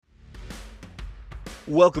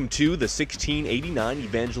Welcome to the 1689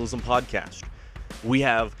 Evangelism Podcast. We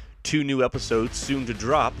have 2 new episodes soon to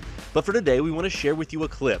drop, but for today we want to share with you a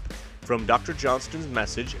clip from Dr. Johnston's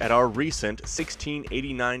message at our recent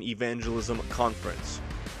 1689 Evangelism Conference.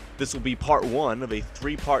 This will be part 1 of a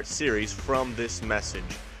 3-part series from this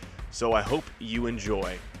message, so I hope you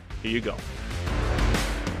enjoy. Here you go.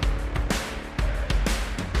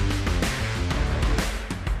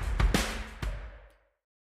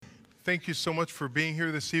 Thank you so much for being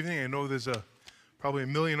here this evening. I know there's probably a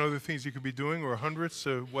million other things you could be doing, or hundreds,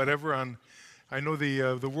 or whatever. I know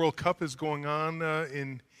the World Cup is going on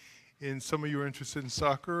in some of you are interested in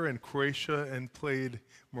soccer, and Croatia and played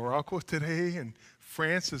Morocco today, and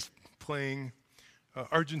France is playing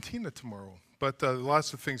Argentina tomorrow. But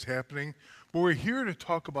lots of things happening. But we're here to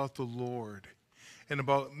talk about the Lord and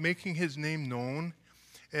about making His name known.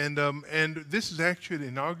 And this is actually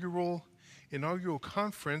an inaugural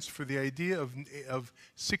conference for the idea of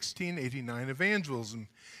 1689 evangelism.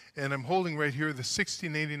 And I'm holding right here the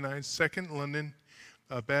 1689 Second London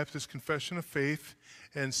Baptist Confession of Faith.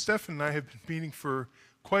 And Stephen and I have been meeting for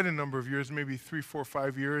quite a number of years, maybe 3, 4,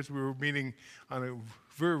 5 years. We were meeting on a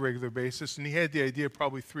very regular basis. And he had the idea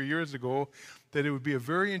probably 3 years ago that it would be a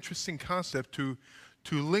very interesting concept to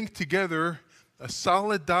link together a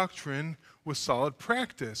solid doctrine with solid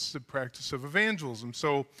practice, the practice of evangelism.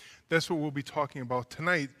 So that's what we'll be talking about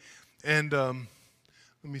tonight. And let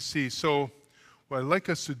me see. So what I'd like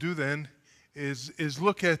us to do then is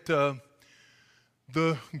look at the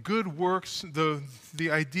good works, the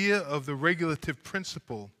idea of the regulative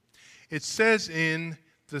principle. It says in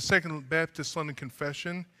the Second Baptist London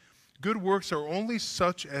Confession, good works are only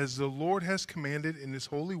such as the Lord has commanded in His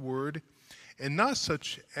holy word, and not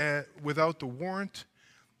such without the warrant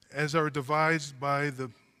as are devised by the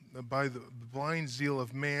blind zeal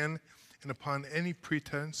of man and upon any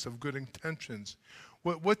pretense of good intentions.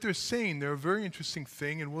 What they're saying, they're a very interesting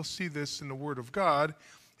thing, and we'll see this in the Word of God,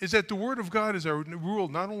 is that the Word of God is our rule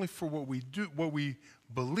not only for what we do, what we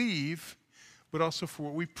believe, but also for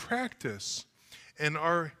what we practice. And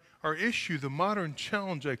our issue, the modern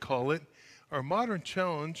challenge, I call it, our modern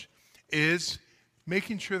challenge is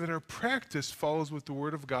making sure that our practice follows what the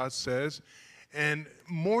Word of God says, and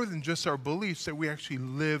more than just our beliefs, that we actually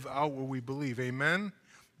live out what we believe. Amen?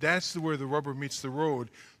 That's where the rubber meets the road.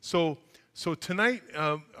 So tonight,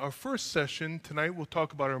 our first session, tonight we'll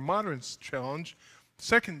talk about our modern challenge.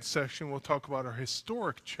 Second session, we'll talk about our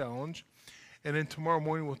historic challenge. And then tomorrow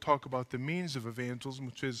morning, we'll talk about the means of evangelism,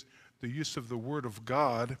 which is the use of the Word of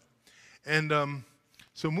God. And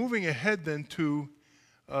so moving ahead then to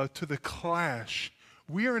the clash.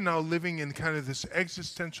 We are now living in kind of this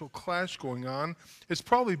existential clash going on. It's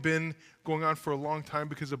probably been going on for a long time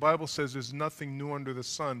because the Bible says there's nothing new under the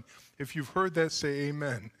sun. If you've heard that, say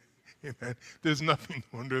amen. Amen. There's nothing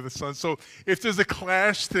new under the sun. So if there's a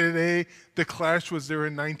clash today, the clash was there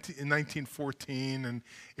in 1914, and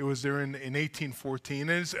it was there in 1814,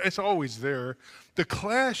 and it's always there. The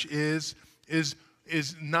clash is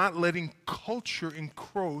not letting culture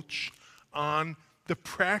encroach on the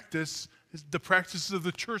practices of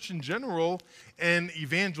the church in general, and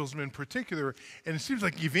evangelism in particular. And it seems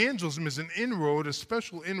like evangelism is an inroad, a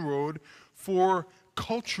special inroad for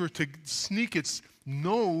culture to sneak its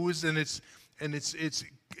nose and its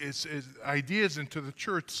ideas into the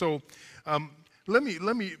church. So let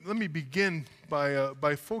me begin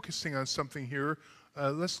by focusing on something here.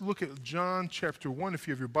 Let's look at John chapter 1, if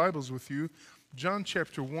you have your Bibles with you. John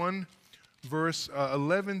chapter 1, verse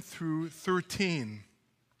 11 through 13.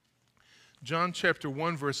 John chapter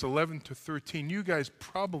 1, verse 11 to 13. You guys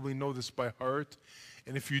probably know this by heart.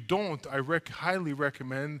 And if you don't, I highly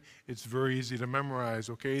recommend. It's very easy to memorize,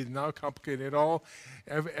 okay? Not complicated at all.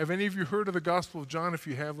 Have any of you heard of the Gospel of John? If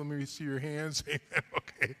you have, let me see your hands.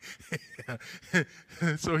 Okay.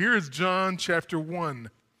 Yeah. So here's John chapter 1.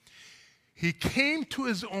 He came to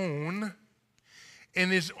His own,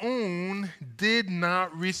 and His own did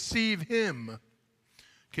not receive Him.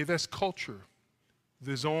 Okay, that's culture.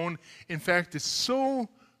 His own. In fact, it's so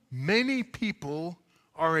many people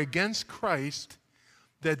are against Christ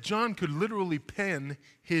that John could literally pen,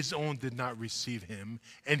 His own did not receive Him,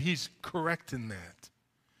 and he's correct in that.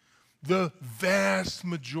 The vast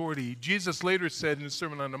majority, Jesus later said in the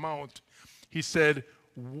Sermon on the Mount, He said,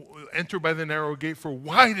 enter by the narrow gate, for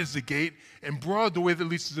wide is the gate, and broad the way that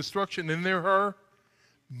leads to destruction, and there are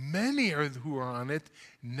many who are on it.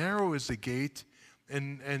 Narrow is the gate,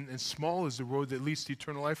 and small is the road that leads to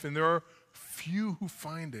eternal life, and there are few who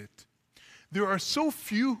find it. There are so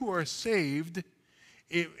few who are saved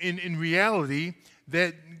in reality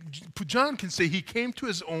that John can say He came to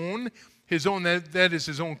His own, that is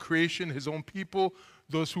His own creation, His own people,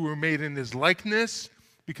 those who were made in his likeness,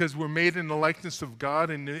 because we're made in the likeness of God,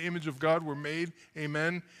 in the image of God we're made.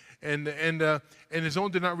 Amen. And his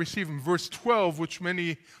own did not receive him. Verse 12, which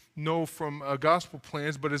many know from gospel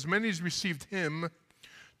plans, but as many as received him,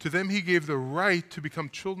 to them he gave the right to become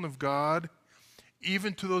children of God,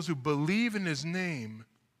 even to those who believe in his name.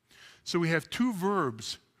 So we have two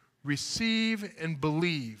verbs, receive and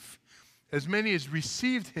believe. As many as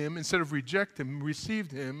received him, instead of reject him,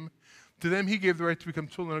 received him, to them he gave the right to become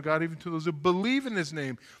children of God, even to those who believe in his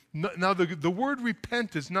name. Now the word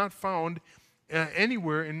repent is not found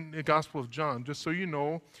anywhere in the Gospel of John. Just so you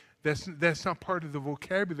know, that's not part of the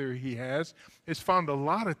vocabulary he has. It's found a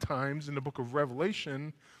lot of times in the book of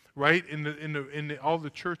Revelation, right? In all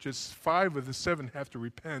the churches, 5 of the 7 have to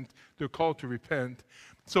repent. They're called to repent.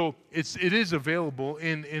 So it is available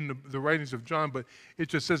in the writings of John, but it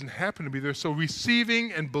just doesn't happen to be there. So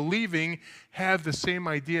receiving and believing have the same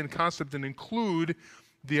idea and concept and include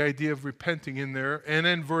the idea of repenting in there. And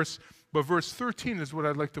then verse 13 is what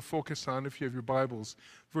I'd like to focus on if you have your Bibles.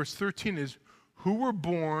 Verse 13 is, who were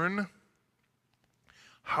born,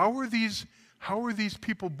 how are these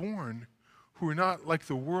people born who are not like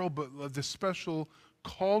the world but the special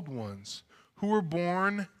called ones, who were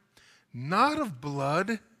born not of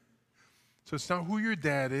blood, so it's not who your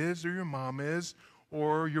dad is or your mom is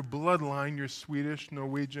or your bloodline, you're Swedish,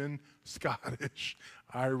 Norwegian, Scottish,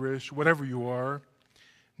 Irish, whatever you are,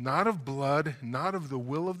 not of blood, not of the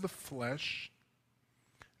will of the flesh,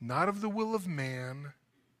 not of the will of man,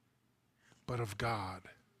 but of God.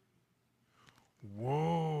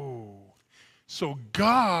 Whoa. So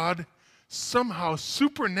God somehow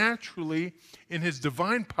supernaturally in his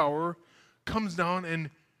divine power comes down and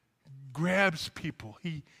grabs people.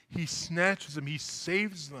 He snatches them. He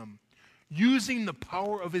saves them using the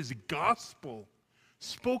power of his gospel,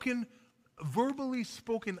 spoken, verbally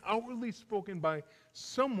spoken, outwardly spoken by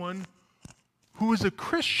someone who is a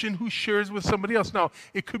Christian who shares with somebody else. Now,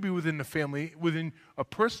 it could be within the family, within a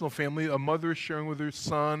personal family, a mother is sharing with her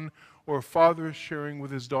son, or a father is sharing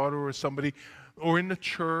with his daughter or somebody, or in the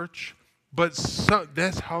church. But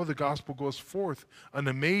that's how the gospel goes forth, an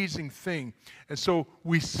amazing thing. And so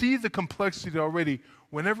we see the complexity already.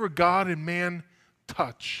 Whenever God and man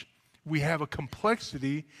touch, we have a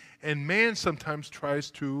complexity, and man sometimes tries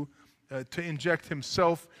to inject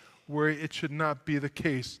himself where it should not be the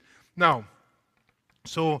case. Now,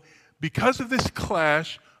 so because of this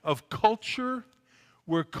clash of culture,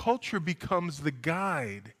 where culture becomes the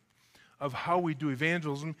guide of how we do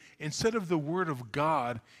evangelism, instead of the Word of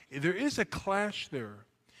God, there is a clash there.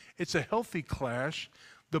 It's a healthy clash.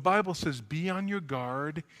 The Bible says, be on your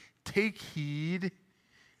guard, take heed,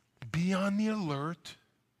 be on the alert.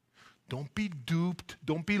 Don't be duped.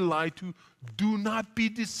 Don't be lied to. Do not be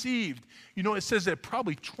deceived. You know, it says that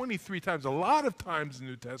probably 23 times, a lot of times in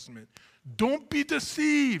the New Testament. Don't be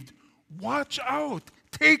deceived. Watch out.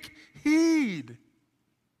 Take heed.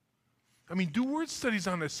 I mean, do word studies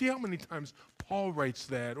on that. See how many times Paul writes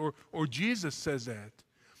that or Jesus says that.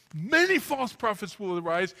 Many false prophets will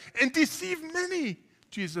arise and deceive many,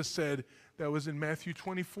 Jesus said. That was in Matthew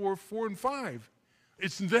 24, 4 and 5.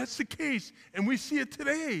 That's the case, and we see it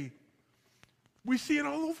today. We see it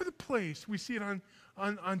all over the place. We see it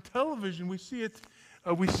on television. We see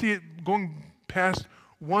it going past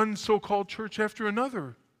one so-called church after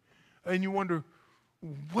another. And you wonder,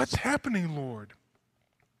 what's happening, Lord?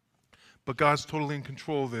 But God's totally in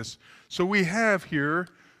control of this. So we have here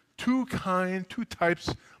two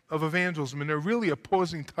types of evangelism, and they're really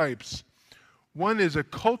opposing types. One is a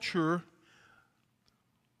culture,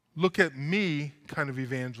 look at me kind of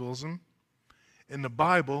evangelism. In the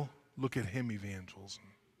Bible, look at him evangelism.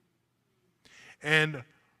 And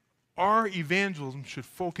our evangelism should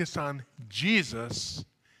focus on Jesus,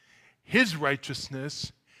 his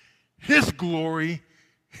righteousness, his glory,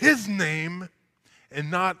 his name,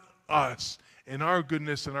 and not us and our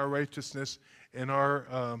goodness and our righteousness and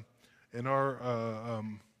our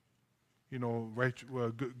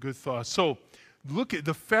good thoughts. So look at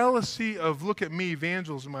the fallacy of look at me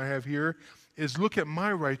evangelism I have here is look at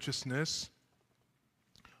my righteousness,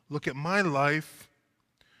 look at my life,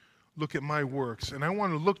 look at my works. And I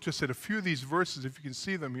want to look just at a few of these verses, if you can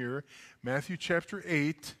see them here. Matthew chapter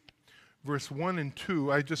 8, verse 1 and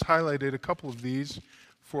 2. I just highlighted a couple of these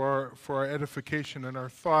for our edification and our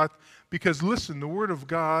thought. Because listen, the Word of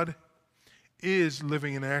God is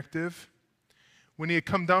living and active. When he had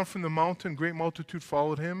come down from the mountain, great multitude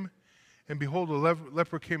followed him. And behold, a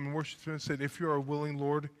leper came and worshipped him and said, if you are willing,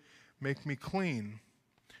 Lord, make me clean.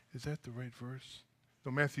 Is that the right verse?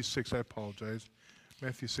 No, Matthew 6, I apologize.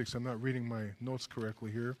 Matthew 6, I'm not reading my notes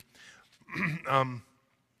correctly here.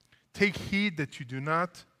 Take heed that you do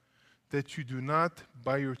not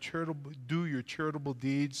by your charitable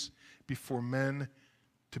deeds before men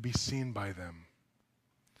to be seen by them.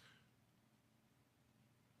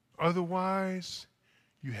 Otherwise,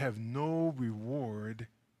 you have no reward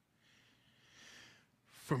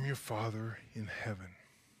from your Father in heaven.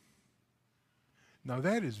 Now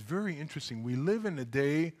that is very interesting. We live in a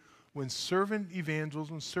day when servant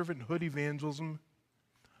evangelism, servanthood evangelism,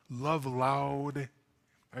 love loud,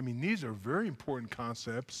 these are very important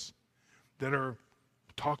concepts that are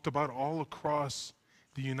talked about all across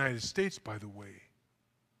the United States, by the way.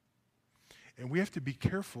 And we have to be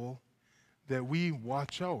careful that we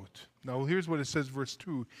watch out. Now, here's what it says, verse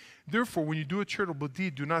 2. Therefore, when you do a charitable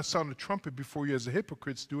deed, do not sound a trumpet before you as the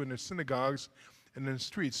hypocrites do in their synagogues and in the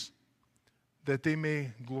streets, that they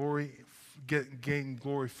may gain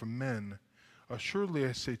glory from men. Assuredly,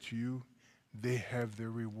 I say to you, they have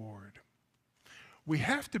their reward. We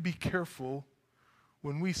have to be careful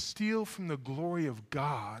when we steal from the glory of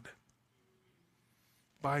God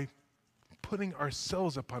by putting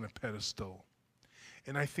ourselves upon a pedestal.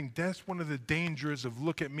 And I think that's one of the dangers of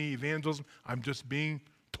look at me evangelism. I'm just being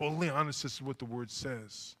totally honest. This is what the word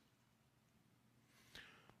says.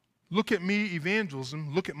 Look at me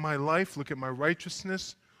evangelism. Look at my life. Look at my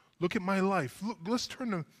righteousness. Look at my life. Look, let's turn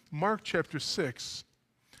to Mark chapter 6.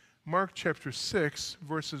 Mark chapter 6,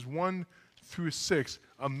 verses 1 through 6.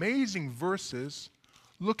 Amazing verses.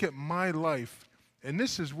 Look at my life. And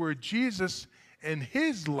this is where Jesus and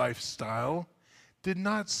his lifestyle did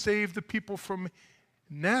not save the people from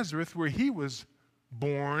Nazareth, where he was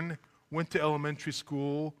born, went to elementary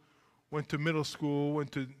school, went to middle school,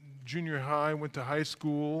 went to junior high, went to high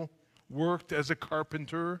school, worked as a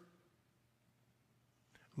carpenter.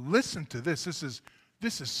 Listen to this.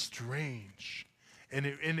 This is strange. And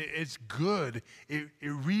it's good. It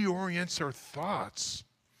reorients our thoughts.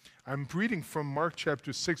 I'm reading from Mark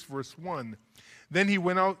chapter 6, verse 1. Then he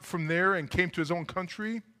went out from there and came to his own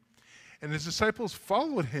country, and his disciples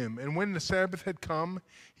followed him. And when the Sabbath had come,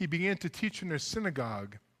 he began to teach in their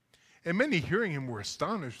synagogue. And many hearing him were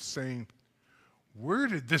astonished, saying, where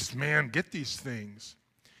did this man get these things?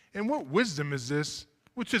 And what wisdom is this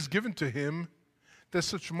which is given to him, that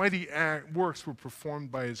such mighty works were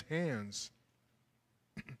performed by his hands?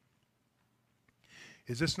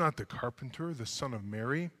 Is this not the carpenter, the son of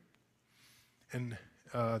Mary, and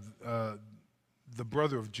the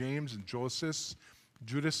brother of James and Joseph,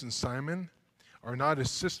 Judas and Simon? Are not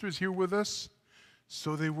his sisters here with us?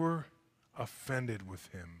 So they were offended with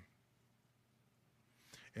him.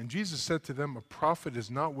 And Jesus said to them, a prophet is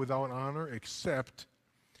not without honor except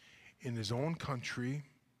in his own country,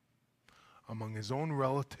 among his own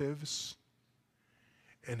relatives,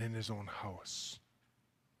 and in his own house.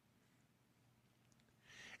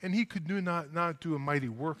 And he could not do a mighty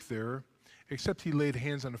work there, except he laid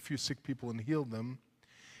hands on a few sick people and healed them.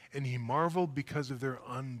 And he marveled because of their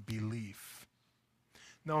unbelief.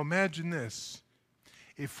 Now imagine this.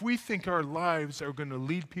 If we think our lives are going to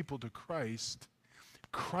lead people to Christ,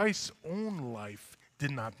 Christ's own life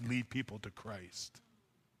did not lead people to Christ.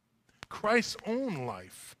 Christ's own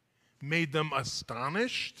life made them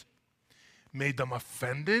astonished, made them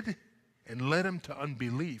offended, and led them to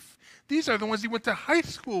unbelief. These are the ones he went to high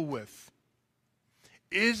school with.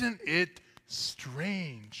 Isn't it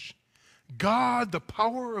strange? God, the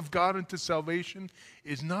power of God unto salvation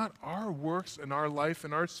is not our works and our life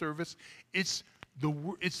and our service. It's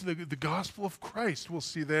the gospel of Christ. We'll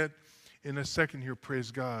see that in a second here.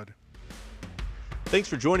 Praise God. Thanks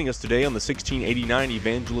for joining us today on the 1689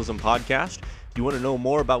 Evangelism Podcast. If you want to know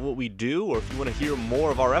more about what we do, or if you want to hear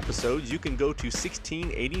more of our episodes, you can go to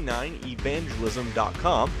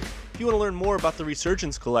 1689evangelism.com. If you want to learn more about the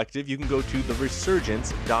Resurgence Collective, you can go to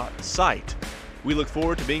theresurgence.site. We look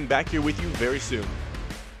forward to being back here with you very soon.